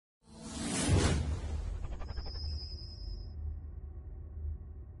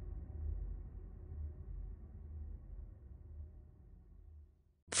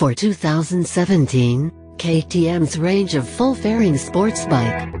For 2017, KTM's range of full-fairing sports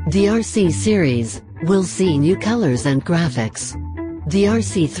bike, the RC series, will see new colors and graphics. The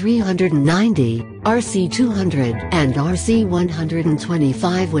RC390, RC200 and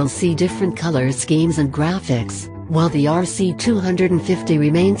RC125 will see different color schemes and graphics, while the RC250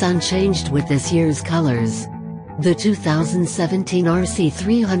 remains unchanged with this year's colors. The 2017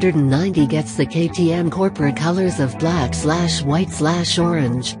 RC390 gets the KTM corporate colors of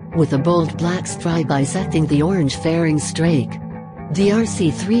black/white/orange, with a bold black stripe bisecting the orange fairing strake. The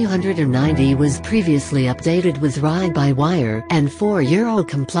RC390 was previously updated with ride-by-wire and 4 Euro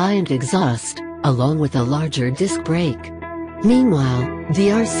compliant exhaust, along with a larger disc brake. Meanwhile, the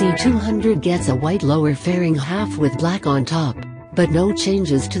RC200 gets a white lower fairing half with black on top, but no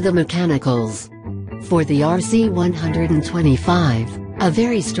changes to the mechanicals. For the RC125, a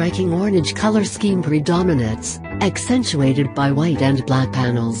very striking ornage color scheme predominates, accentuated by white and black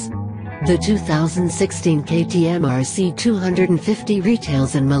panels. The 2016 KTM RC250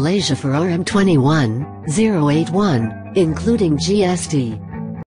 retails in Malaysia for RM21,081, including GST.